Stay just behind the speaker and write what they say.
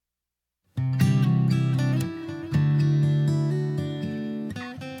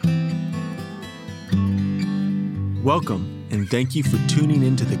Welcome, and thank you for tuning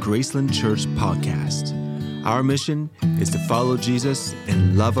into the Graceland Church podcast. Our mission is to follow Jesus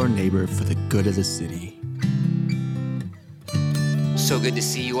and love our neighbor for the good of the city. So good to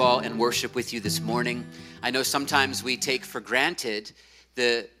see you all and worship with you this morning. I know sometimes we take for granted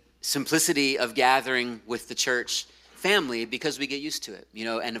the simplicity of gathering with the church family because we get used to it,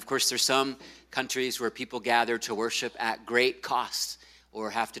 and of course there's some countries where people gather to worship at great cost or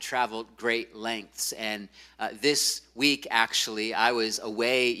have to travel great lengths. And this week, actually, I was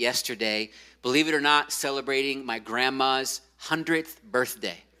away yesterday, believe it or not, celebrating my grandma's 100th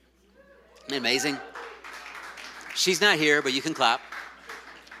birthday. Isn't it amazing? She's not here, but you can clap.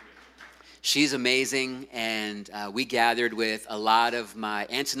 She's amazing, and we gathered with a lot of my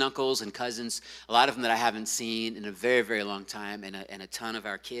aunts and uncles and cousins, a lot of them that I haven't seen in a very, very long time, and a ton of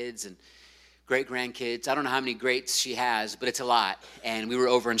our kids and great-grandkids. I don't know how many greats she has, but it's a lot. And we were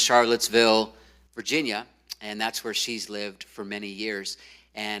over in Charlottesville, Virginia, and that's where she's lived for many years.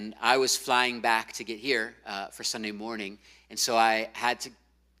 And I was flying back to get here for Sunday morning, and so I had to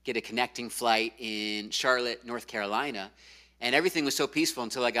get a connecting flight in Charlotte, North Carolina, and everything was so peaceful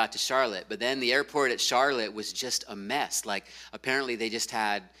until I got to Charlotte. But then the airport at Charlotte was just a mess. Like, apparently they just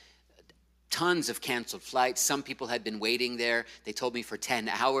had tons of canceled flights. Some people had been waiting there. They told me for 10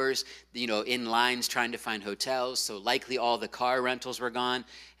 hours, in lines trying to find hotels. So likely all the car rentals were gone.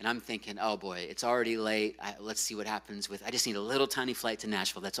 And I'm thinking, oh boy, it's already late. Let's see what happens I just need a little tiny flight to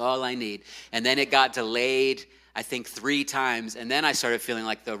Nashville. That's all I need. And then it got delayed, I think 3 times, and then I started feeling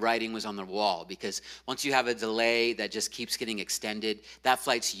like the writing was on the wall, because once you have a delay that just keeps getting extended, that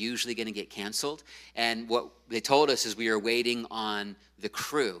flight's usually going to get canceled. And what they told us is we are waiting on the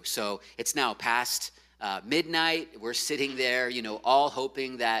crew. So it's now past midnight. We're sitting there, all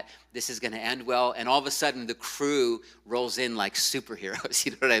hoping that this is going to end well. And all of a sudden, the crew rolls in like superheroes.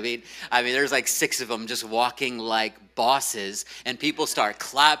 You know what I mean? There's like 6 of them just walking like bosses, and people start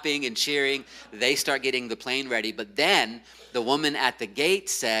clapping and cheering. They start getting the plane ready. But then the woman at the gate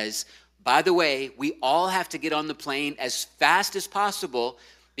says, by the way, we all have to get on the plane as fast as possible,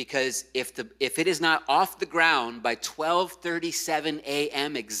 because if it is not off the ground by 12:37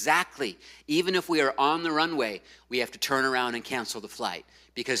 a.m. exactly, even if we are on the runway, we have to turn around and cancel the flight,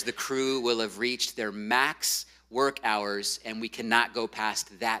 because the crew will have reached their max work hours and we cannot go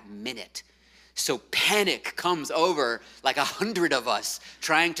past that minute. So panic comes over like 100 of us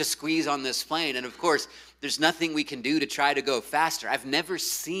trying to squeeze on this plane. And of course, there's nothing we can do to try to go faster. I've never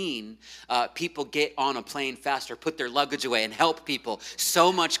seen people get on a plane faster, put their luggage away and help people.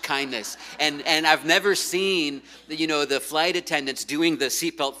 So much kindness. And I've never seen, the flight attendants doing the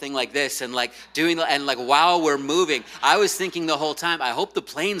seatbelt thing like this and while we're moving. I was thinking the whole time, I hope the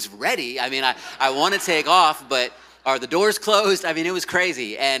plane's ready. I want to take off, but are the doors closed? It was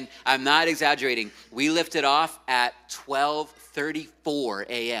crazy. And I'm not exaggerating. We lifted off at 12:34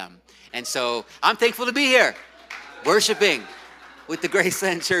 a.m. And so I'm thankful to be here, worshiping with the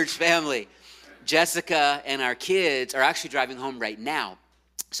Graceland Church family. Jessica and our kids are actually driving home right now,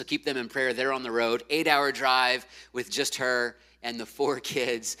 so keep them in prayer. They're on the road, 8-hour drive with just her and the 4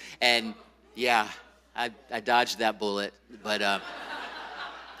 kids. And yeah, I dodged that bullet, but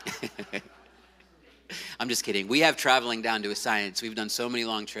I'm just kidding. We have traveling down to a science. We've done so many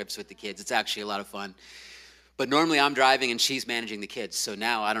long trips with the kids. It's actually a lot of fun. But normally I'm driving and she's managing the kids. So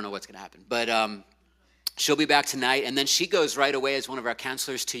now I don't know what's going to happen. But she'll be back tonight. And then she goes right away as one of our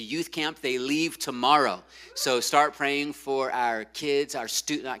counselors to youth camp. They leave tomorrow. So start praying for our kids, our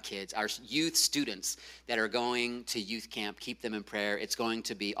youth students that are going to youth camp. Keep them in prayer. It's going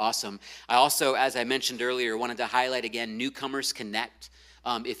to be awesome. I also, as I mentioned earlier, wanted to highlight again, Newcomers Connect.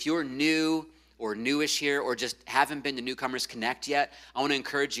 If you're new or newish here or just haven't been to Newcomers Connect yet, I want to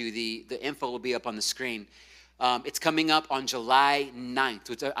encourage you. The info will be up on the screen. It's coming up on July 9th,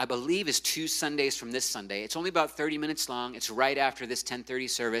 which I believe is 2 Sundays from this Sunday. It's only about 30 minutes long. It's right after this 10:30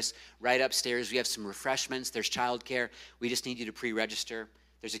 service, right upstairs. We have some refreshments. There's childcare. We just need you to pre-register.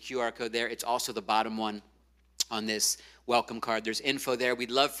 There's a QR code there. It's also the bottom one on this welcome card. There's info there. We'd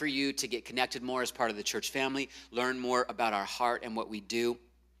love for you to get connected more as part of the church family, learn more about our heart and what we do.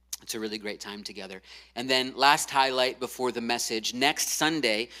 It's a really great time together. And then last highlight before the message, next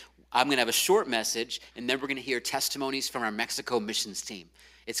Sunday, I'm going to have a short message, and then we're going to hear testimonies from our Mexico missions team.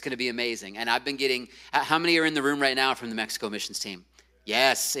 It's going to be amazing. And I've been getting, how many are in the room right now from the Mexico missions team?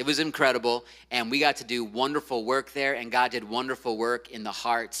 Yes, it was incredible, and we got to do wonderful work there, and God did wonderful work in the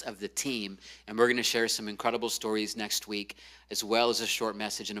hearts of the team, and we're going to share some incredible stories next week, as well as a short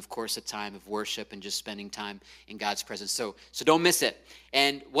message, and of course a time of worship and just spending time in God's presence. So don't miss it.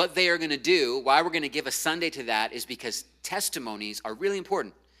 And what they are going to do, why we're going to give a Sunday to that, is because testimonies are really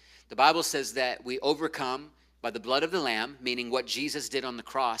important. The Bible says that we overcome by the blood of the Lamb, meaning what Jesus did on the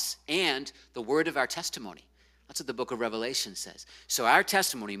cross, and the word of our testimony. That's what the book of Revelation says. So our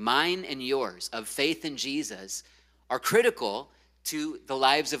testimony, mine and yours, of faith in Jesus are critical to the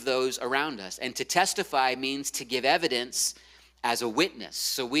lives of those around us. And to testify means to give evidence as a witness.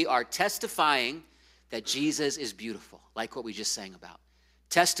 So we are testifying that Jesus is beautiful, like what we just sang about.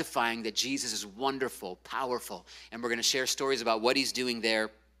 Testifying that Jesus is wonderful, powerful. And we're going to share stories about what he's doing there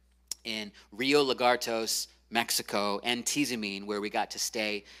in Rio Lagartos, Mexico, and Tizimín, where we got to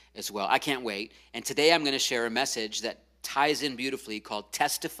stay as well. I can't wait. And today I'm going to share a message that ties in beautifully called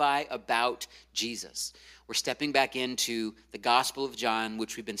Testify About Jesus. We're stepping back into the Gospel of John,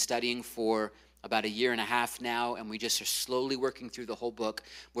 which we've been studying for about 1.5 years now, and we just are slowly working through the whole book.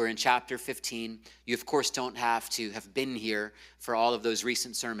 We're in chapter 15. You, of course, don't have to have been here for all of those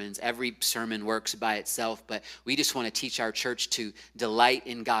recent sermons. Every sermon works by itself, but we just want to teach our church to delight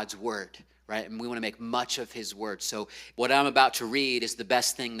in God's word, right? And we want to make much of his word. So what I'm about to read is the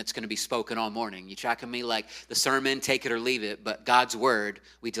best thing that's going to be spoken all morning. You tracking me? Like the sermon, take it or leave it, but God's word,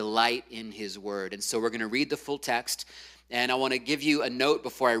 we delight in his word. And so we're going to read the full text. And I want to give you a note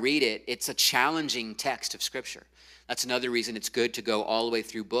before I read it. It's a challenging text of Scripture. That's another reason it's good to go all the way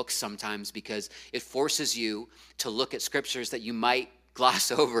through books sometimes, because it forces you to look at Scriptures that you might gloss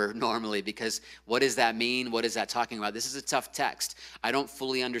over normally, because what does that mean? What is that talking about? This is a tough text. I don't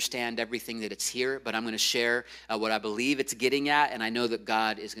fully understand everything that it's here, but I'm going to share what I believe it's getting at, and I know that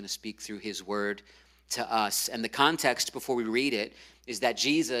God is going to speak through his word to us. And the context before we read it is that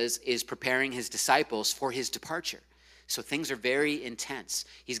Jesus is preparing his disciples for his departure. So things are very intense.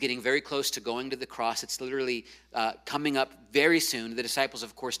 He's getting very close to going to the cross. It's literally coming up very soon. The disciples,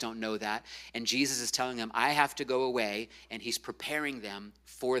 of course, don't know that. And Jesus is telling them, I have to go away, and he's preparing them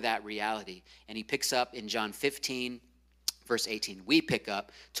for that reality. And he picks up in John 15, verse 18. We pick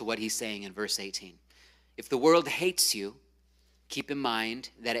up to what he's saying in verse 18. If the world hates you, keep in mind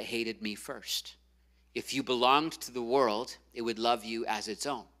that it hated me first. If you belonged to the world, it would love you as its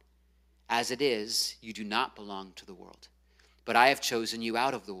own. As it is, you do not belong to the world, but I have chosen you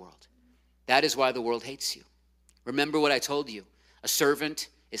out of the world. That is why the world hates you. Remember what I told you. A servant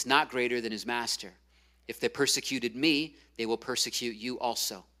is not greater than his master. If they persecuted me, they will persecute you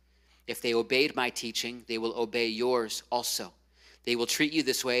also. If they obeyed my teaching, they will obey yours also. They will treat you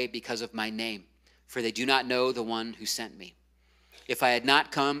this way because of my name, for they do not know the one who sent me. If I had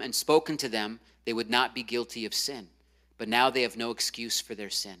not come and spoken to them, they would not be guilty of sin, but now they have no excuse for their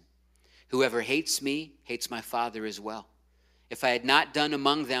sin. Whoever hates me hates my Father as well. If I had not done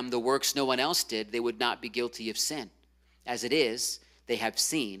among them the works no one else did, they would not be guilty of sin. As it is, they have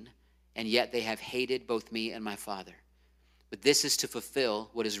seen, and yet they have hated both me and my Father. But this is to fulfill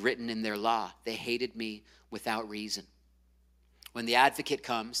what is written in their law. They hated me without reason. When the advocate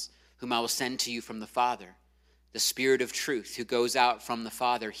comes, whom I will send to you from the Father, the Spirit of truth who goes out from the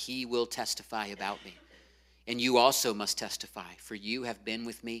Father, he will testify about me. And you also must testify, for you have been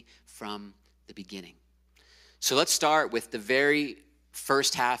with me from the beginning. So let's start with the very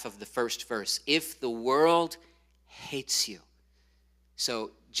first half of the first verse. If the world hates you. So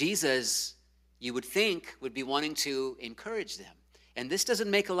Jesus, you would think, would be wanting to encourage them. And this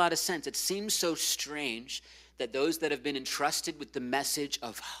doesn't make a lot of sense. It seems so strange that those that have been entrusted with the message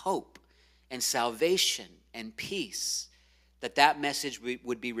of hope and salvation and peace, that message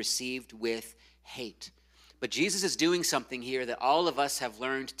would be received with hate. But Jesus is doing something here that all of us have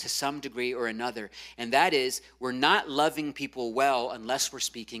learned to some degree or another, and that is we're not loving people well unless we're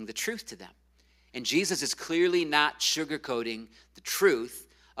speaking the truth to them. And Jesus is clearly not sugarcoating the truth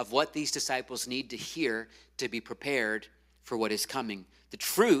of what these disciples need to hear to be prepared for what is coming. The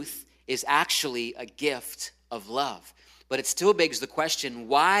truth is actually a gift of love. But it still begs the question,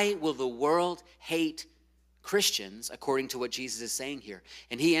 why will the world hate Christians according to what Jesus is saying here?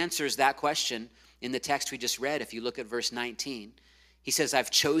 And he answers that question in the text we just read. If you look at verse 19, he says, I've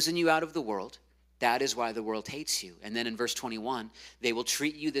chosen you out of the world. That is why the world hates you. And then in verse 21, they will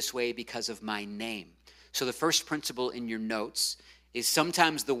treat you this way because of my name. So the first principle in your notes is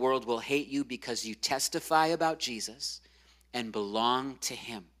sometimes the world will hate you because you testify about Jesus and belong to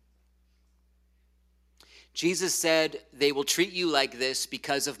him. Jesus said, they will treat you like this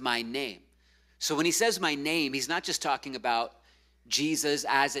because of my name. So when he says my name, he's not just talking about Jesus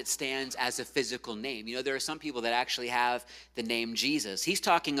as it stands as a physical name. You know, there are some people that actually have the name Jesus. He's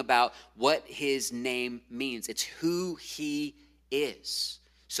talking about what his name means. It's who he is.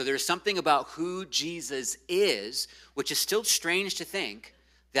 So there's something about who Jesus is, which is still strange to think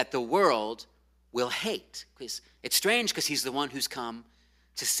that the world will hate. Because it's strange because he's the one who's come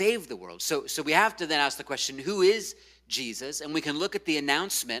to save the world. So we have to then ask the question, who is Jesus? And we can look at the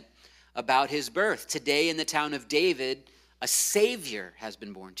announcement about his birth. Today in the town of David, a Savior has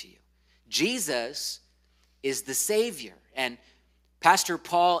been born to you. Jesus is the Savior. And Pastor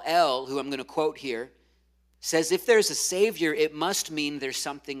Paul L., who I'm going to quote here, says if there's a Savior, it must mean there's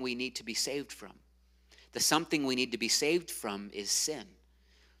something we need to be saved from. The something we need to be saved from is sin.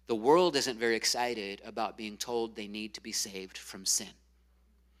 The world isn't very excited about being told they need to be saved from sin.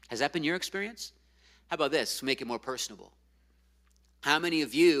 Has that been your experience? How about this? Make it more personable. How many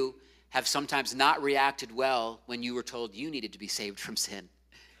of you have sometimes not reacted well when you were told you needed to be saved from sin?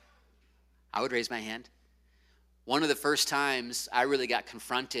 I would raise my hand. One of the first times I really got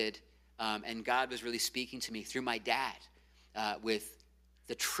confronted, and God was really speaking to me through my dad with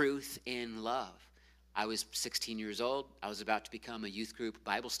the truth in love. I was 16 years old. I was about to become a youth group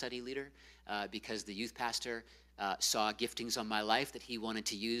Bible study leader because the youth pastor saw giftings on my life that he wanted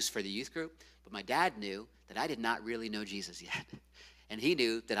to use for the youth group. But my dad knew that I did not really know Jesus yet. And he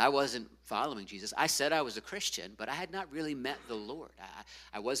knew that I wasn't following Jesus. I said I was a Christian, but I had not really met the Lord.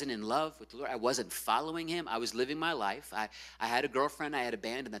 I wasn't in love with the Lord. I wasn't following him. I was living my life. I had a girlfriend. I had a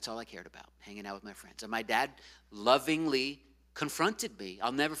band, and that's all I cared about, hanging out with my friends. And my dad lovingly confronted me.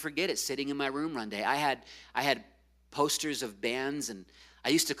 I'll never forget it, sitting in my room one day. I had posters of bands, and I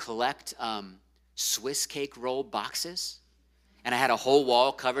used to collect Swiss cake roll boxes. And I had a whole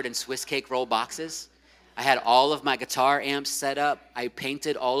wall covered in Swiss cake roll boxes. I had all of my guitar amps set up. I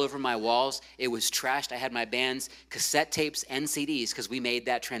painted all over my walls. It was trashed. I had my band's cassette tapes and CDs, because we made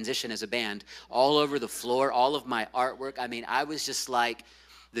that transition as a band, all over the floor, all of my artwork. I mean, I was just like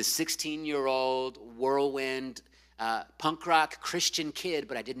the 16-year-old whirlwind punk rock Christian kid,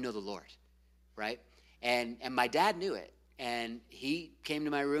 but I didn't know the Lord, right? And my dad knew it. And he came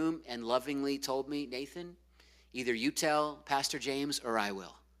to my room and lovingly told me, Nathan, either you tell Pastor James or I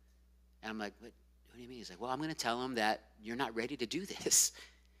will. And I'm like, what do you mean? He's like, well, I'm going to tell him that you're not ready to do this.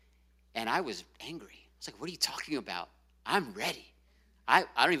 And I was angry. I was like, what are you talking about? I'm ready. I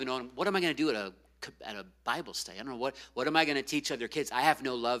don't even know. What am I going to do at a Bible study? I don't know. What am I going to teach other kids? I have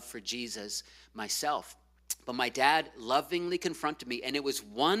no love for Jesus myself. But my dad lovingly confronted me, and it was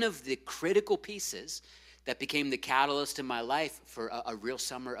one of the critical pieces that became the catalyst in my life for a real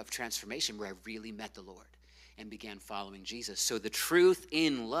summer of transformation where I really met the Lord and began following Jesus. So the truth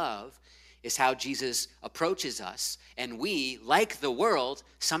in love is how Jesus approaches us, and we, like the world,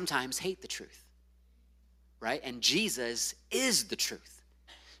 sometimes hate the truth, right? And Jesus is the truth.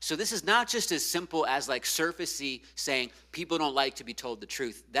 So this is not just as simple as like surfacey saying people don't like to be told the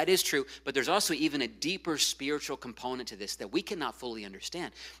truth. That is true, but there's also even a deeper spiritual component to this that we cannot fully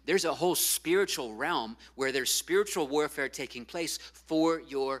understand. There's a whole spiritual realm where there's spiritual warfare taking place for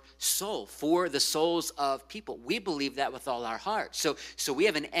your soul, for the souls of people. We believe that with all our heart. So we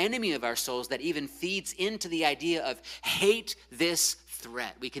have an enemy of our souls that even feeds into the idea of hate this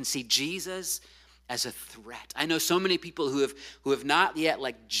threat. We can see Jesus as a threat. I know so many people who have not yet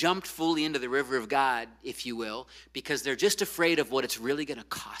like jumped fully into the river of God, if you will, because they're just afraid of what it's really going to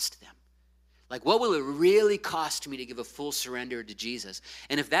cost them. Like, what will it really cost me to give a full surrender to Jesus?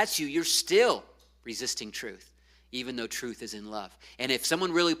 And if that's you, you're still resisting truth, even though truth is in love. And if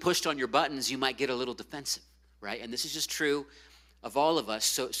someone really pushed on your buttons, you might get a little defensive, right? And this is just true of all of us.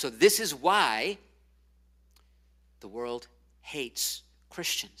 So this is why the world hates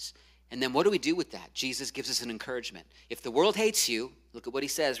Christians. And then what do we do with that? Jesus gives us an encouragement. If the world hates you, look at what he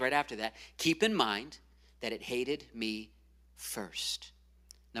says right after that. Keep in mind that it hated me first.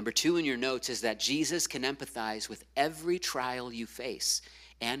 Number 2 in your notes is that Jesus can empathize with every trial you face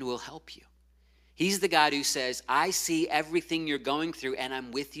and will help you. He's the God who says, I see everything you're going through, and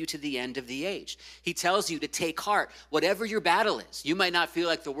I'm with you to the end of the age. He tells you to take heart, whatever your battle is. You might not feel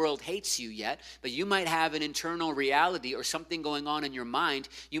like the world hates you yet, but you might have an internal reality or something going on in your mind.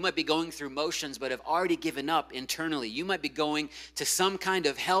 You might be going through motions, but have already given up internally. You might be going to some kind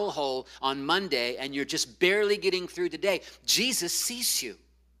of hellhole on Monday, and you're just barely getting through today. Jesus sees you.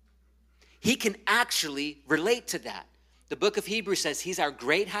 He can actually relate to that. The book of Hebrews says he's our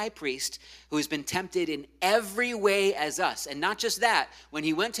great high priest who has been tempted in every way as us. And not just that, when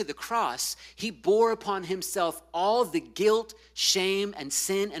he went to the cross, he bore upon himself all the guilt, shame, and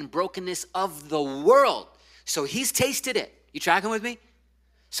sin and brokenness of the world. So he's tasted it. You tracking with me?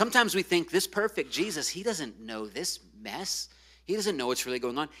 Sometimes we think this perfect Jesus, he doesn't know this mess. He doesn't know what's really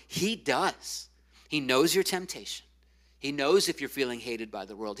going on. He does. He knows your temptation. He knows if you're feeling hated by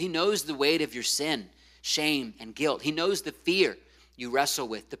the world. He knows the weight of your sin, shame, and guilt. He knows the fear you wrestle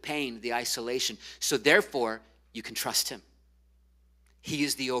with, the pain, the isolation. So therefore, you can trust him. He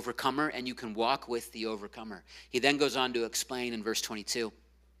is the overcomer, and you can walk with the overcomer. He then goes on to explain in verse 22,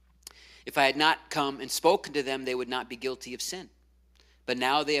 if I had not come and spoken to them, they would not be guilty of sin. but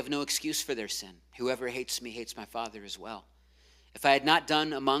now they have no excuse for their sin. Whoever hates me hates my Father as well. If I had not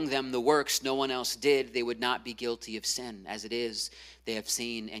done among them the works no one else did, they would not be guilty of sin. As it is, they have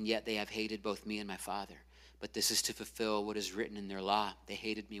seen, and yet they have hated both me and my Father. But this is to fulfill what is written in their law. They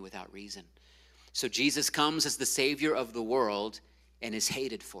hated me without reason. So Jesus comes as the Savior of the world and is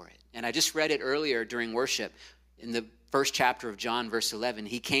hated for it. And I just read it earlier during worship in the first chapter of John, verse 11.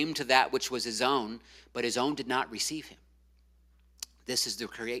 He came to that which was his own, but his own did not receive him. This is the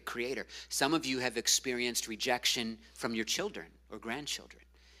creator. Some of you have experienced rejection from your children or grandchildren.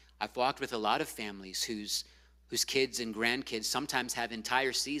 I've walked with a lot of families whose kids and grandkids sometimes have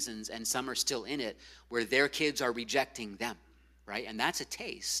entire seasons, and some are still in it, where their kids are rejecting them, right? And that's a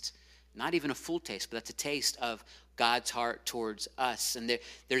taste, not even a full taste, but that's a taste of God's heart towards us. And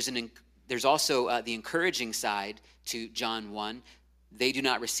there's also the encouraging side to John 1. They do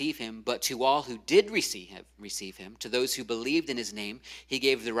not receive him, but to all who did receive him, to those who believed in his name, he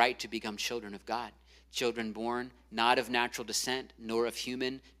gave the right to become children of God. Children born not of natural descent, nor of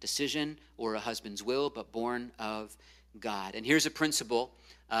human decision or a husband's will, but born of God. And here's a principle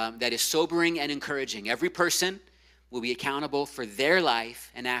that is sobering and encouraging. Every person will be accountable for their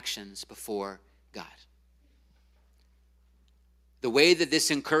life and actions before God. The way that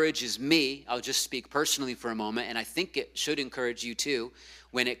this encourages me, I'll just speak personally for a moment, and I think it should encourage you too,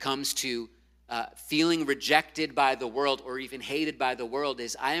 when it comes to feeling rejected by the world or even hated by the world,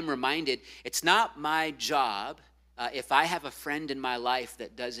 is I am reminded it's not my job if I have a friend in my life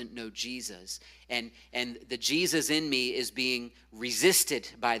that doesn't know Jesus, and the Jesus in me is being resisted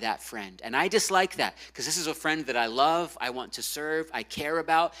by that friend. And I dislike that, because this is a friend that I love, I want to serve, I care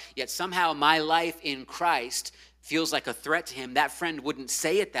about, yet somehow my life in Christ feels like a threat to him. That friend wouldn't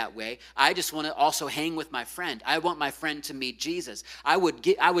say it that way. I just want to also hang with my friend. I want my friend to meet Jesus. I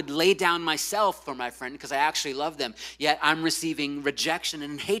would lay down myself for my friend because I actually love them. Yet I'm receiving rejection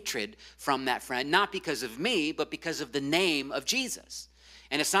and hatred from that friend, not because of me, but because of the name of Jesus.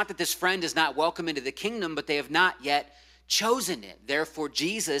 And it's not that this friend is not welcome into the kingdom, but they have not yet chosen it. Therefore,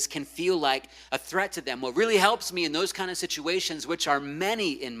 Jesus can feel like a threat to them. What really helps me in those kind of situations, which are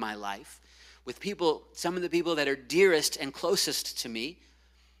many in my life, with people, some of the people that are dearest and closest to me,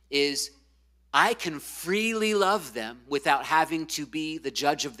 is I can freely love them without having to be the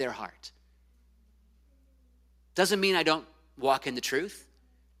judge of their heart. Doesn't mean I don't walk in the truth.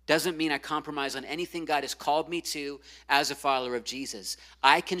 Doesn't mean I compromise on anything God has called me to as a follower of Jesus.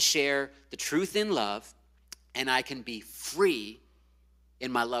 I can share the truth in love, and I can be free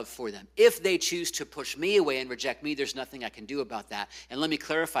in my love for them. If they choose to push me away and reject me, there's nothing I can do about that. And let me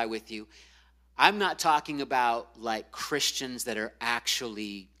clarify with you, I'm not talking about like Christians that are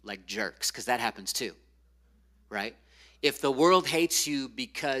actually like jerks, because that happens too, right? If the world hates you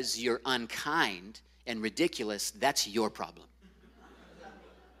because you're unkind and ridiculous, that's your problem.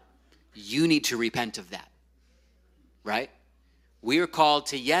 You need to repent of that, right? We are called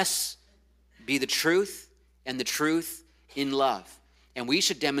to, yes, be the truth, and the truth in love. And we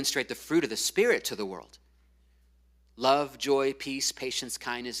should demonstrate the fruit of the Spirit to the world. Love, joy, peace, patience,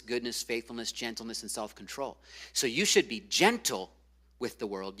 kindness, goodness, faithfulness, gentleness, and self-control. So you should be gentle with the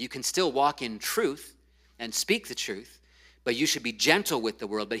world. You can still walk in truth and speak the truth, but you should be gentle with the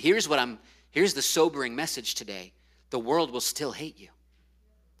world. But here's the sobering message today. The world will still hate you.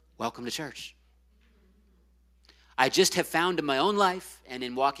 Welcome to church. I just have found in my own life and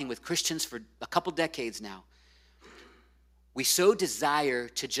in walking with Christians for a couple decades now, we so desire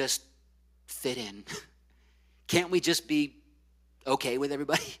to just fit in. Can't we just be okay with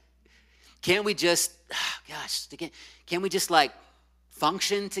everybody? Can't we just, can't we just like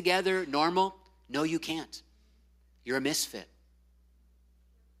function together normal? No, you can't. You're a misfit.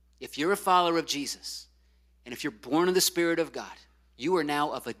 If you're a follower of Jesus, and if you're born of the Spirit of God, you are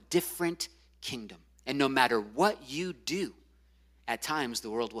now of a different kingdom. And no matter what you do, at times the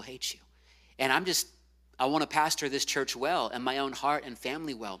world will hate you. And I want to pastor this church well, and my own heart and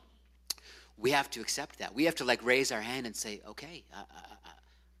family well. We have to accept that. We have to like raise our hand and say, okay,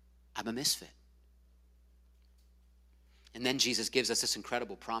 I'm a misfit. And then Jesus gives us this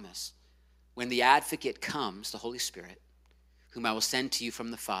incredible promise. When the advocate comes, the Holy Spirit, whom I will send to you from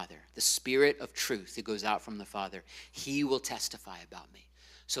the Father, the Spirit of truth who goes out from the Father, he will testify about me.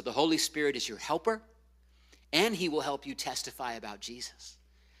 So the Holy Spirit is your helper, and he will help you testify about Jesus.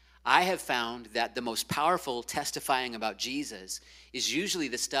 I have found that the most powerful testifying about Jesus is usually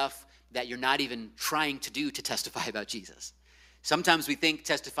the stuff that you're not even trying to do to testify about Jesus. Sometimes we think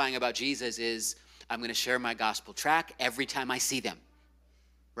testifying about Jesus is, I'm going to share my gospel tract every time I see them,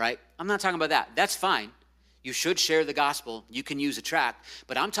 right? I'm not talking about that. That's fine. You should share the gospel. You can use a tract.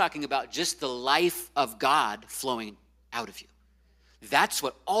 But I'm talking about just the life of God flowing out of you. That's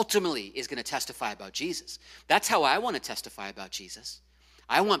what ultimately is going to testify about Jesus. That's how I want to testify about Jesus.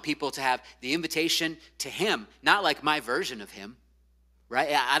 I want people to have the invitation to him, not like my version of him,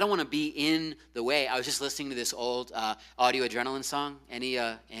 right? I don't want to be in the way. I was just listening to this old Audio Adrenaline song. Any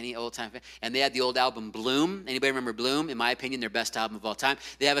old time fan? And they had the old album Bloom. Anybody remember Bloom? In my opinion, their best album of all time.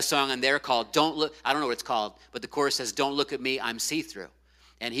 They have a song on there called Don't Look. I don't know what it's called, but the chorus says, "Don't look at me, I'm see-through."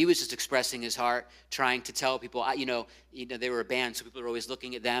 And he was just expressing his heart, trying to tell people, they were a band, so people are always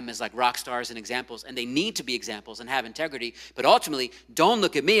looking at them as like rock stars and examples, and they need to be examples and have integrity. But ultimately, don't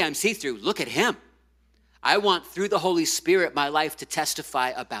look at me, I'm see-through. Look at him. I want, through the Holy Spirit, my life to testify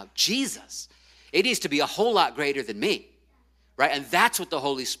about Jesus. It needs to be a whole lot greater than me, right? And that's what the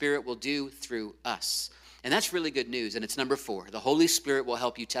Holy Spirit will do through us. And that's really good news, and it's number 4. The Holy Spirit will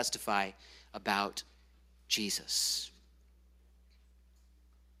help you testify about Jesus.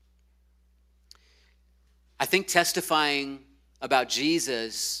 I think testifying about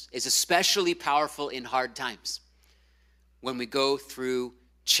Jesus is especially powerful in hard times, when we go through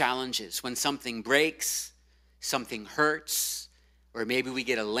challenges, when something breaks, something hurts, or maybe we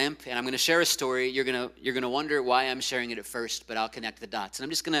get a limp. And I'm going to share a story. You're going to wonder why I'm sharing it at first, but I'll connect the dots. And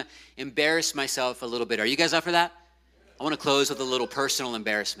I'm just going to embarrass myself a little bit. Are you guys up for that? I want to close with a little personal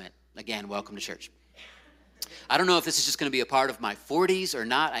embarrassment. Again, welcome to church. I don't know if this is just going to be a part of my 40s or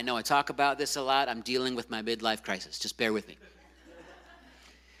not. I know I talk about this a lot. I'm dealing with my midlife crisis. Just bear with me.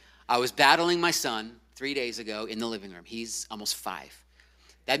 I was battling my son 3 days ago in the living room. He's almost 5.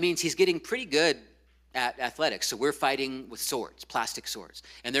 That means he's getting pretty good at athletics. So we're fighting with swords, plastic swords.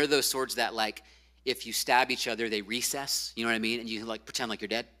 And they're those swords that, like, if you stab each other, they recess. You know what I mean? And you like pretend like you're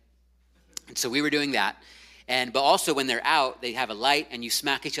dead. And so we were doing that. But also when they're out, they have a light and you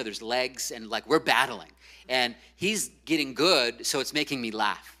smack each other's legs, and like we're battling. And he's getting good, so it's making me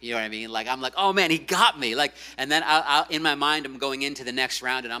laugh. You know what I mean? Like, I'm like, oh man, he got me. Like, and then I'll in my mind, I'm going into the next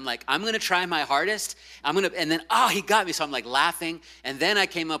round, and I'm like, I'm gonna try my hardest. And then, he got me. So I'm like laughing. And then I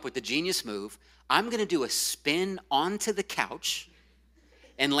came up with the genius move. I'm gonna do a spin onto the couch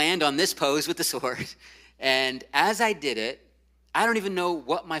and land on this pose with the sword. And as I did it, I don't even know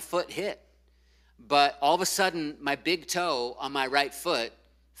what my foot hit. But all of a sudden, my big toe on my right foot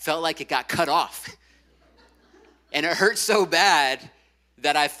felt like it got cut off. And it hurt so bad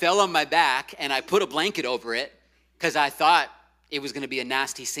that I fell on my back and I put a blanket over it because I thought it was going to be a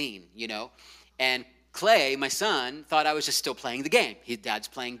nasty scene, you know. And Clay, my son, thought I was just still playing the game. His dad's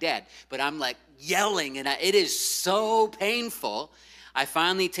playing dead. But I'm like yelling, and it is so painful. I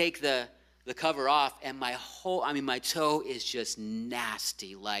finally take the cover off, and my toe is just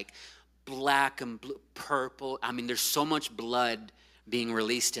nasty, like black and blue, purple. I mean, there's so much blood being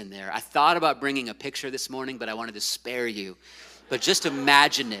released in there. I thought about bringing a picture this morning, but I wanted to spare you. But just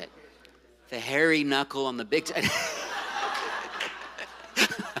imagine it. The hairy knuckle on the big toe.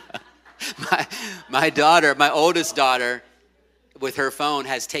 My daughter, my oldest daughter, with her phone,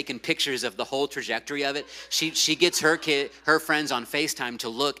 has taken pictures of the whole trajectory of it. She gets her friends on FaceTime to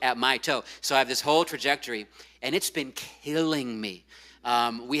look at my toe. So I have this whole trajectory, and it's been killing me.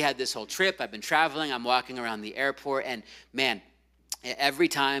 We had this whole trip. I've been traveling. I'm walking around the airport, and man, every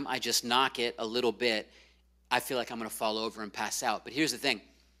time I just knock it a little bit, I feel like I'm going to fall over and pass out. But here's the thing.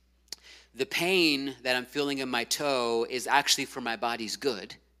 The pain that I'm feeling in my toe is actually for my body's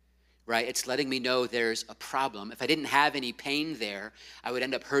good, right? It's letting me know there's a problem. If I didn't have any pain there, I would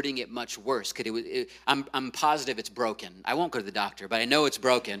end up hurting it much worse. I'm positive it's broken. I won't go to the doctor, but I know it's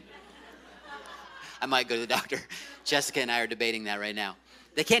broken. I might go to the doctor. Jessica and I are debating that right now.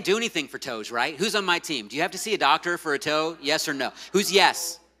 They can't do anything for toes, right? Who's on my team? Do you have to see a doctor for a toe? Yes or no? Who's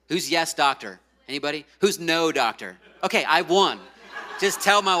yes? Who's yes, doctor? Anybody? Who's no, doctor? Okay, I won. Just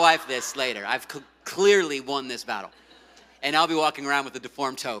tell my wife this later. I've clearly won this battle. And I'll be walking around with a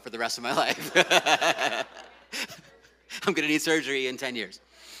deformed toe for the rest of my life. I'm going to need surgery in 10 years.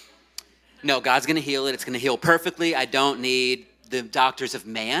 No, God's going to heal it. It's going to heal perfectly. I don't need the doctors of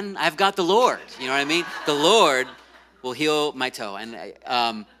man. I've got the Lord. You know what I mean? The Lord will heal my toe.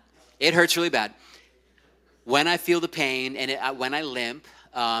 And it hurts really bad. When I feel the pain and when I limp,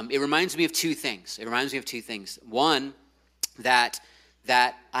 it reminds me of two things. One, that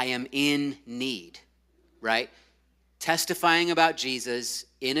I am in need, right? Testifying about Jesus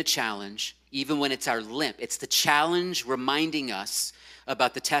in a challenge, even when it's our limp. It's the challenge reminding us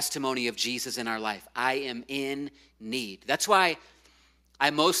about the testimony of Jesus in our life. I am in need. That's why I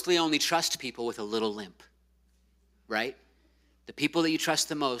mostly only trust people with a little limp, right? The people that you trust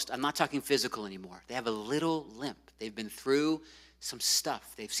the most, I'm not talking physical anymore. They have a little limp. They've been through some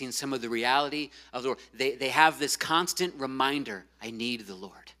stuff. They've seen some of the reality of the Lord. They have this constant reminder, I need the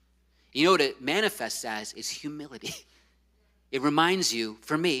Lord. You know what it manifests as is humility. It reminds you,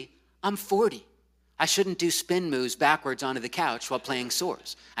 for me, I'm 40. I shouldn't do spin moves backwards onto the couch while playing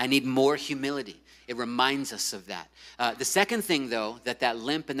swords. I need more humility. It reminds us of that. The second thing, though, that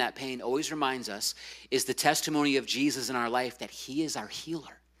limp and that pain always reminds us is the testimony of Jesus in our life, that he is our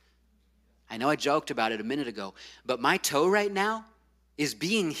healer. I know I joked about it a minute ago, but my toe right now is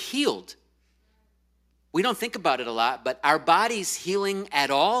being healed. We don't think about it a lot, but our body's healing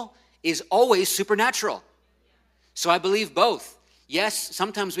at all is always supernatural. So I believe both. Yes,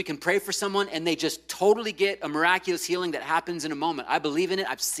 sometimes we can pray for someone and they just totally get a miraculous healing that happens in a moment. I believe in it.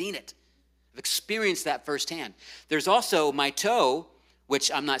 I've seen it. I've experienced that firsthand. There's also my toe, which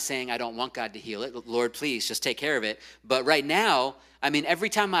I'm not saying I don't want God to heal it. Lord, please just take care of it. But right now, I mean, every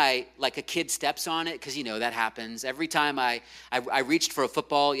time like a kid steps on it, because that happens. Every time I reached for a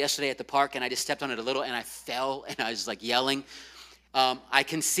football yesterday at the park and I just stepped on it a little and I fell and I was like yelling. I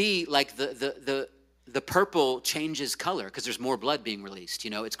can see like the purple changes color because there's more blood being released.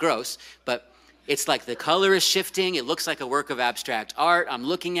 It's gross, but it's like the color is shifting. It looks like a work of abstract art. I'm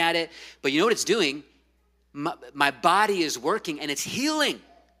looking at it, but you know what it's doing? My body is working and it's healing.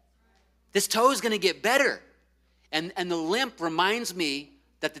 This toe is going to get better. And the limp reminds me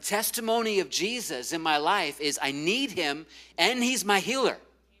that the testimony of Jesus in my life is I need him and he's my healer.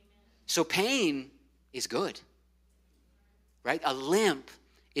 So pain is good, right? A limp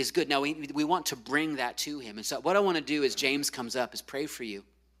is good. Now we want to bring that to him. And so what I want to do as James comes up is pray for you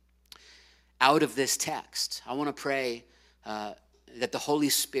out of this text. I want to pray that the Holy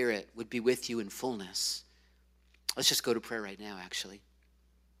Spirit would be with you in fullness. Let's just go to prayer right now, actually.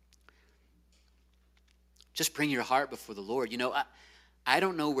 Just bring your heart before the Lord. I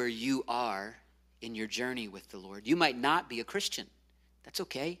don't know where you are in your journey with the Lord. You might not be a Christian. That's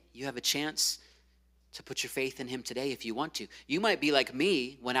okay. You have a chance to put your faith in him today if you want to. You might be like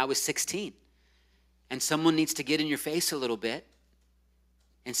me when I was 16, and someone needs to get in your face a little bit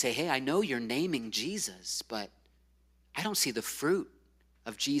and say, hey, I know you're naming Jesus, but I don't see the fruit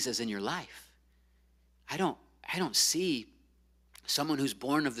of Jesus in your life. I don't see someone who's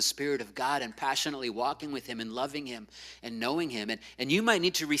born of the Spirit of God and passionately walking with him and loving him and knowing him. And you might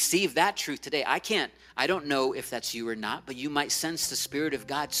need to receive that truth today. I don't know if that's you or not, but you might sense the Spirit of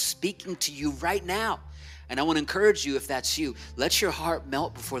God speaking to you right now. And I want to encourage you, if that's you, let your heart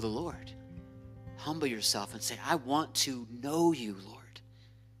melt before the Lord. Humble yourself and say, I want to know you, Lord.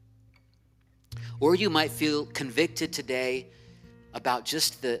 Or you might feel convicted today about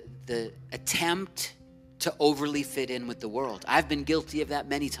just the attempt to overly fit in with the world. I've been guilty of that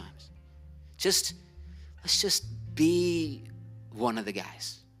many times. Let's just be one of the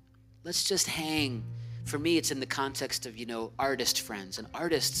guys. Let's just hang. For me, it's in the context of, artist friends. And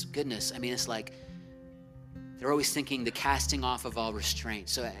artists, goodness, it's like they're always thinking the casting off of all restraint.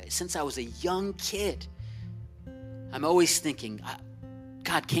 So since I was a young kid, I'm always thinking,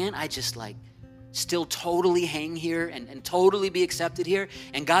 God, can't I just still totally hang here and totally be accepted here?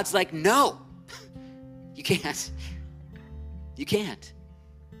 And God's like, no. You can't. You can't.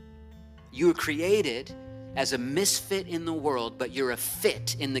 You were created as a misfit in the world, but you're a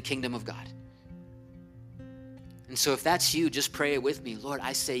fit in the kingdom of God. And so if that's you, just pray it with me. Lord,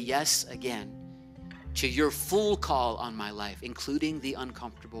 I say yes again to your full call on my life, including the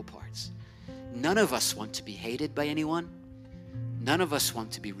uncomfortable parts. None of us want to be hated by anyone. None of us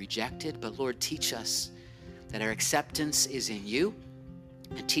want to be rejected, but Lord, teach us that our acceptance is in you.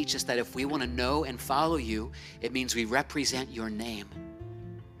 And teach us that if we want to know and follow you, it means we represent your name.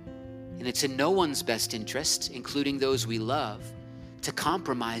 And it's in no one's best interest, including those we love, to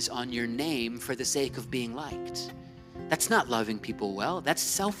compromise on your name for the sake of being liked. That's not loving people well. That's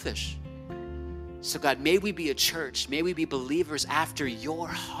selfish. So God, may we be a church, may we be believers after your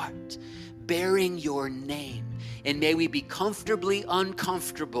heart, bearing your name. And may we be comfortably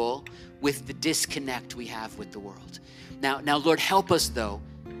uncomfortable with the disconnect we have with the world. Now, Lord, help us, though,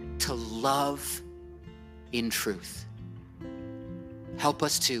 to love in truth. Help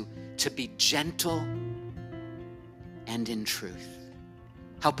us to be gentle and in truth.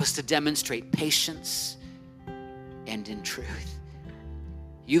 Help us to demonstrate patience and in truth.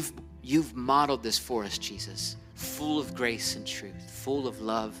 You've modeled this for us, Jesus, full of grace and truth, full of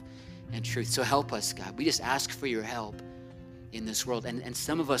love and truth. So help us, God. We just ask for your help in this world. And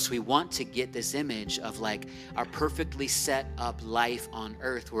some of us, we want to get this image of our perfectly set up life on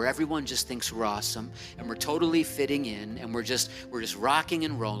earth where everyone just thinks we're awesome and we're totally fitting in and we're just rocking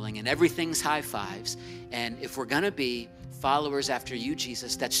and rolling and everything's high fives. And if we're going to be followers after you,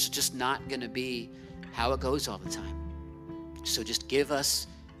 Jesus, that's just not going to be how it goes all the time. So just give us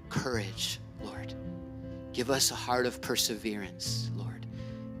courage, Lord. Give us a heart of perseverance, Lord.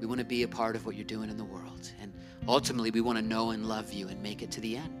 We want to be a part of what you're doing in the world. And ultimately, we want to know and love you and make it to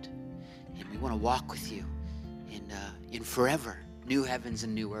the end. And we want to walk with you in forever, new heavens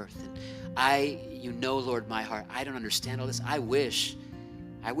and new earth. And you know, Lord, my heart, I don't understand all this. I wish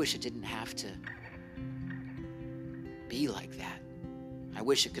it didn't have to be like that. I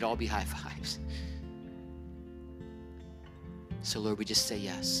wish it could all be high fives. So Lord, we just say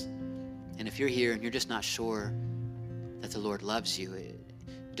yes. And if you're here and you're just not sure that the Lord loves you,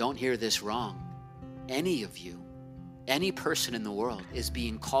 don't hear this wrong. Any of you, any person in the world is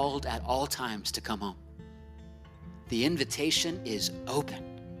being called at all times to come home. The invitation is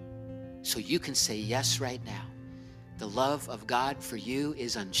open. So you can say yes right now. The love of God for you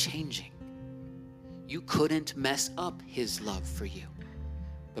is unchanging. You couldn't mess up his love for you.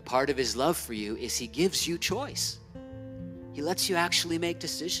 But part of his love for you is he gives you choice. He lets you actually make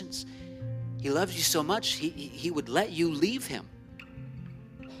decisions. He loves you so much, he would let you leave him.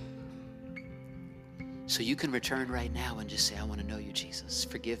 So you can return right now and just say, I want to know you, Jesus.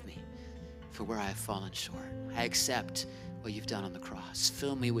 Forgive me for where I have fallen short. I accept what you've done on the cross.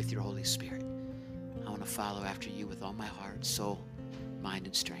 Fill me with your Holy Spirit. I want to follow after you with all my heart, soul, mind,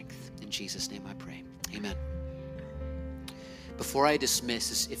 and strength. In Jesus' name I pray. Amen. Before I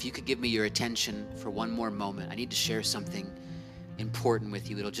dismiss, if you could give me your attention for one more moment, I need to share something important with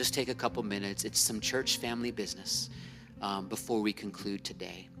you. It'll just take a couple minutes. It's some church family business before we conclude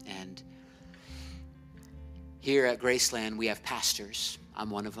today. And here at Graceland, we have pastors.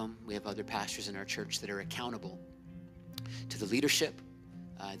 I'm one of them. We have other pastors in our church that are accountable to the leadership,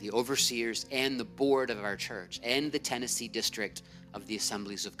 the overseers, and the board of our church, and the Tennessee district of the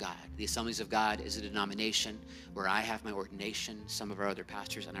Assemblies of God. The Assemblies of God is a denomination where I have my ordination. Some of our other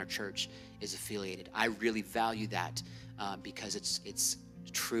pastors in our church is affiliated. I really value that because it's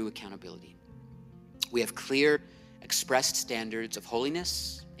true accountability. We have clear, expressed standards of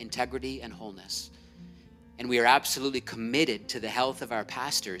holiness, integrity, and wholeness. And we are absolutely committed to the health of our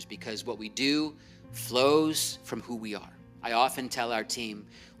pastors because what we do flows from who we are. I often tell our team,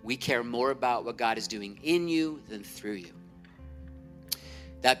 we care more about what God is doing in you than through you.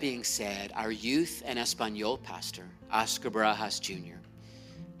 That being said, our youth and Espanol pastor, Oscar Barajas Jr.,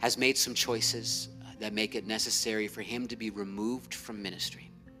 has made some choices that make it necessary for him to be removed from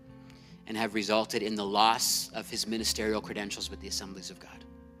ministry and have resulted in the loss of his ministerial credentials with the Assemblies of God.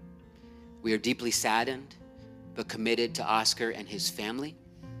 We are deeply saddened, but committed to Oscar and his family.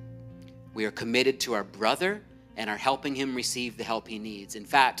 We are committed to our brother and are helping him receive the help he needs. In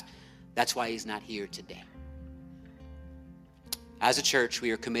fact, that's why he's not here today. As a church,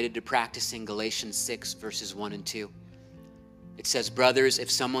 we are committed to practicing Galatians 6, verses 1 and 2. It says, brothers,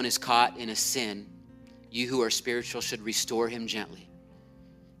 if someone is caught in a sin, you who are spiritual should restore him gently.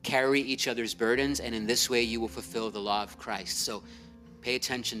 Carry each other's burdens, and in this way you will fulfill the law of Christ. So pay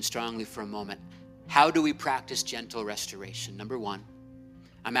attention strongly for a moment. How do we practice gentle restoration? Number one,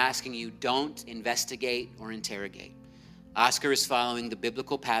 I'm asking you, don't investigate or interrogate. Oscar is following the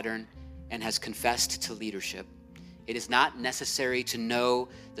biblical pattern and has confessed to leadership. It is not necessary to know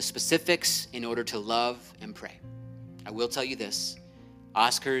the specifics in order to love and pray. I will tell you this,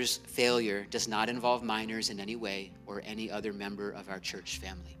 Oscar's failure does not involve minors in any way or any other member of our church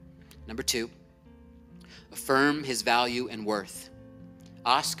family. Number two, affirm his value and worth.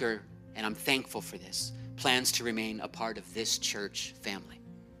 Oscar, and I'm thankful for this, plans to remain a part of this church family.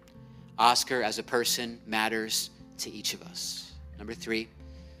 Oscar as a person matters to each of us. Number three,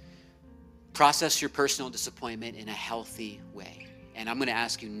 process your personal disappointment in a healthy way. And I'm going to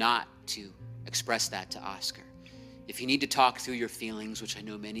ask you not to express that to Oscar. If you need to talk through your feelings, which I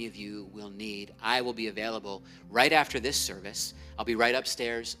know many of you will need, I will be available right after this service. I'll be right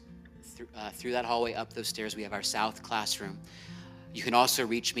upstairs through that hallway, up those stairs. We have our South classroom. You can also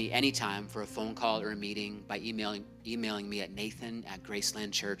reach me anytime for a phone call or a meeting by emailing me at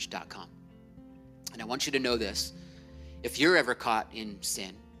nathan@gracelandchurch.com. And I want you to know this. If you're ever caught in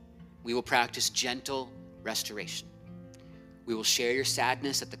sin, we will practice gentle restoration. We will share your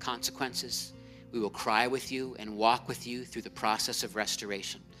sadness at the consequences. We will cry with you and walk with you through the process of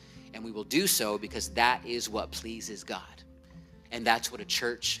restoration. And we will do so because that is what pleases God. And that's what a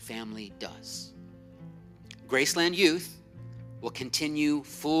church family does. Graceland Youth will continue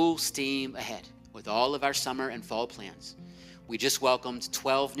full steam ahead with all of our summer and fall plans. We just welcomed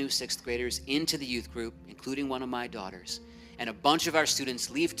 12 new sixth graders into the youth group, including one of my daughters. And a bunch of our students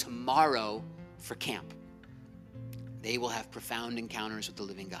leave tomorrow for camp. They will have profound encounters with the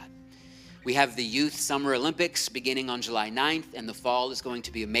living God. We have the Youth Summer Olympics beginning on July 9th, and the fall is going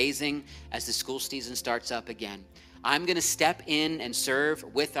to be amazing as the school season starts up again. I'm going to step in and serve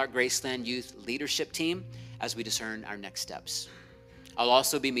with our Graceland Youth leadership team as we discern our next steps. I'll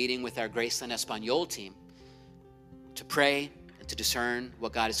also be meeting with our Graceland Espanol team to pray and to discern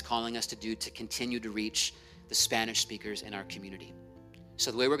what God is calling us to do to continue to reach the Spanish speakers in our community.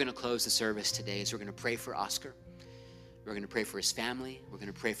 So the way we're going to close the service today is we're going to pray for Oscar. We're going to pray for his family. We're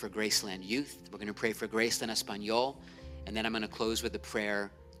going to pray for Graceland Youth. We're going to pray for Graceland Espanol. And then I'm going to close with a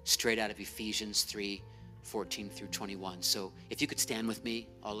prayer straight out of Ephesians 3:14 through 21. So if you could stand with me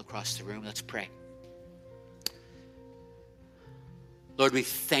all across the room, let's pray. Lord, we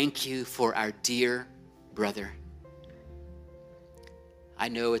thank you for our dear brother. I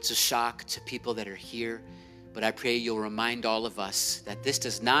know it's a shock to people that are here, but I pray you'll remind all of us that this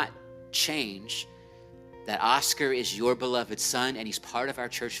does not change, that Oscar is your beloved son and he's part of our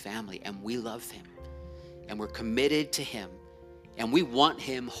church family, and we love him and we're committed to him and we want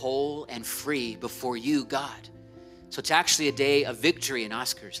him whole and free before you, God. So it's actually a day of victory in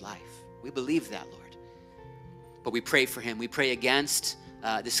Oscar's life. We believe that, Lord. But we pray for him. We pray against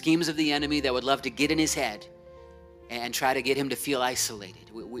the schemes of the enemy that would love to get in his head and try to get him to feel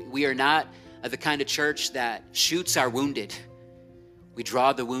isolated. We are not the kind of church that shoots our wounded. We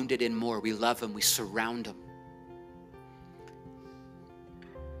draw the wounded in more. We love them. We surround them.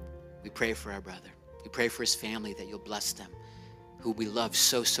 We pray for our brother. We pray for his family, that you'll bless them, who we love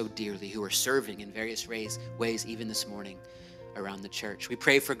so, so dearly, who are serving in various ways even this morning around the church. We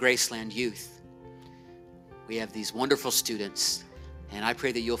pray for Graceland Youth. We have these wonderful students, and I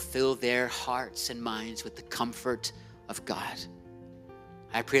pray that you'll fill their hearts and minds with the comfort of God.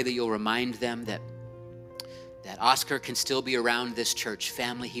 I pray that you'll remind them that Oscar can still be around this church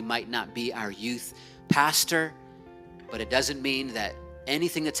family. He might not be our youth pastor, but it doesn't mean that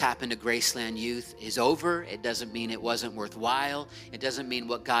anything that's happened to Graceland Youth is over. It doesn't mean it wasn't worthwhile. It doesn't mean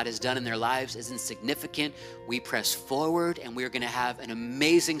what God has done in their lives isn't significant. We press forward, and we're going to have an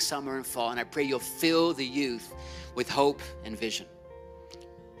amazing summer and fall, and I pray you'll fill the youth with hope and vision.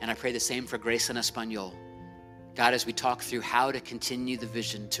 And I pray the same for Graceland Espanol. God, as we talk through how to continue the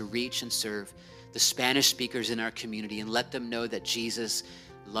vision to reach and serve the Spanish speakers in our community and let them know that Jesus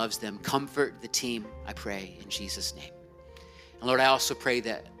loves them, comfort the team, I pray in Jesus' name. And Lord, I also pray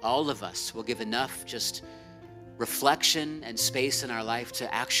that all of us will give enough just reflection and space in our life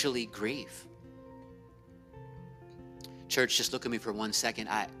to actually grieve. Church, just look at me for 1 second.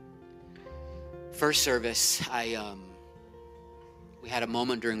 First service, we had a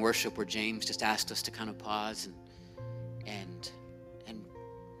moment during worship where James just asked us to kind of pause and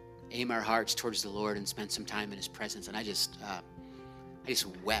aim our hearts towards the Lord and spend some time in his presence. And I just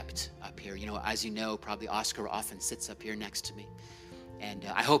wept up here. You know, as you know, probably Oscar often sits up here next to me, and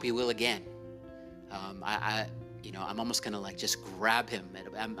I hope he will again. I'm almost gonna like just grab him.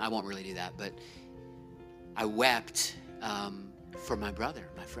 I won't really do that, but I wept for my brother,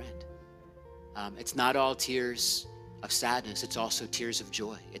 my friend. It's not all tears of sadness. It's also tears of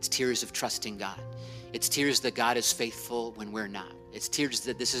joy. It's tears of trusting God. It's tears that God is faithful when we're not. It's tears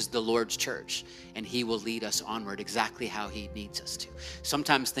that this is the Lord's church and he will lead us onward exactly how he needs us to.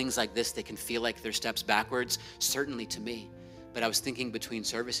 Sometimes things like this, they can feel like they're steps backwards, certainly to me. But I was thinking between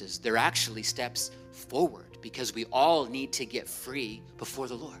services, they're actually steps forward because we all need to get free before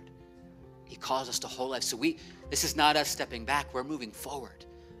the Lord. He calls us to whole life. So this is not us stepping back, we're moving forward.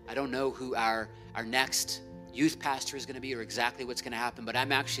 I don't know who our next youth pastor is going to be or exactly what's going to happen, but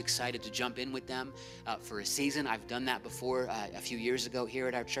I'm actually excited to jump in with them for a season. I've done that before a few years ago here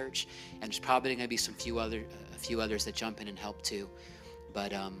at our church, and there's probably going to be a few others that jump in and help too.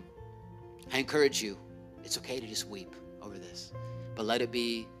 But I encourage you, it's okay to just weep over this, but let it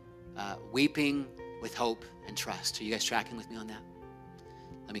be weeping with hope and trust. Are you guys tracking with me on that?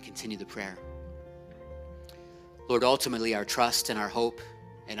 Let me continue the prayer. Lord, ultimately our trust and our hope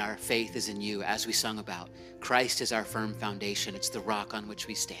and our faith is in you, as we sung about. Christ is our firm foundation. It's the rock on which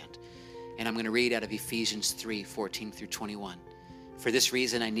we stand. And I'm going to read out of Ephesians 3:14 through 21. For this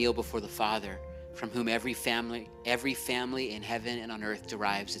reason I kneel before the Father, from whom every family in heaven and on earth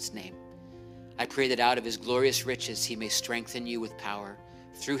derives its name. I pray that out of his glorious riches he may strengthen you with power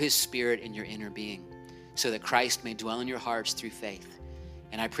through his Spirit in your inner being, so that Christ may dwell in your hearts through faith.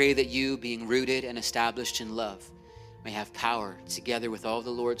 And I pray that you, being rooted and established in love, may have power, together with all the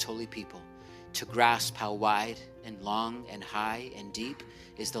Lord's holy people, to grasp how wide and long and high and deep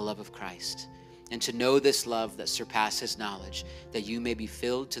is the love of Christ, and to know this love that surpasses knowledge, that you may be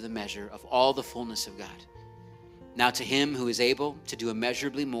filled to the measure of all the fullness of God. Now to him who is able to do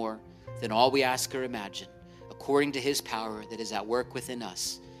immeasurably more than all we ask or imagine, according to his power that is at work within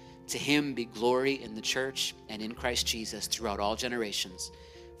us, to him be glory in the church and in Christ Jesus throughout all generations,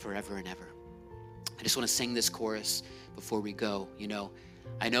 forever and ever. I just want to sing this chorus before we go. You know,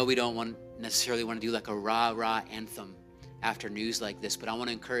 I know we don't necessarily want to do like a rah-rah anthem after news like this, but I want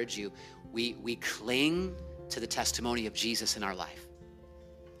to encourage you. We cling to the testimony of Jesus in our life.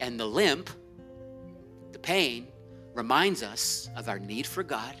 And the limp, the pain, reminds us of our need for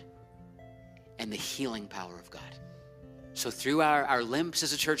God and the healing power of God. So through our limps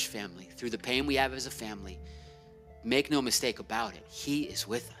as a church family, through the pain we have as a family, make no mistake about it, he is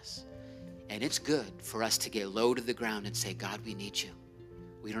with us. And it's good for us to get low to the ground and say, God, we need you.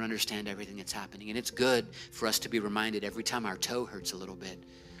 We don't understand everything that's happening. And it's good for us to be reminded every time our toe hurts a little bit,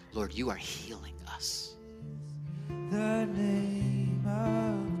 Lord, you are healing us. The name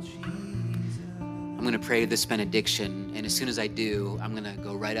of Jesus. I'm going to pray this benediction, and as soon as I do, I'm going to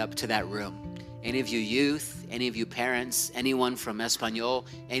go right up to that room. Any of you youth, any of you parents, anyone from Espanol,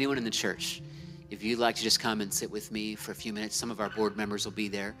 anyone in the church, if you'd like to just come and sit with me for a few minutes, some of our board members will be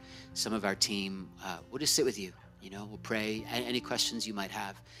there. Some of our team, we'll just sit with you. We'll pray. Any questions you might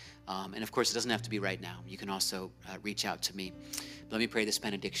have. And of course, it doesn't have to be right now. You can also reach out to me. But let me pray this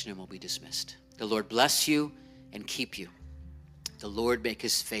benediction and we'll be dismissed. The Lord bless you and keep you. The Lord make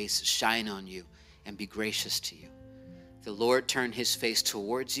his face shine on you and be gracious to you. The Lord turn his face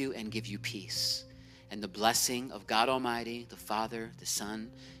towards you and give you peace. And the blessing of God Almighty, the Father, the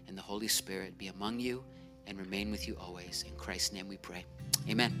Son, and the Holy Spirit be among you and remain with you always. In Christ's name we pray.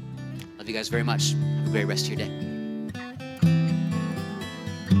 Amen. Love you guys very much. Have a great rest of your day.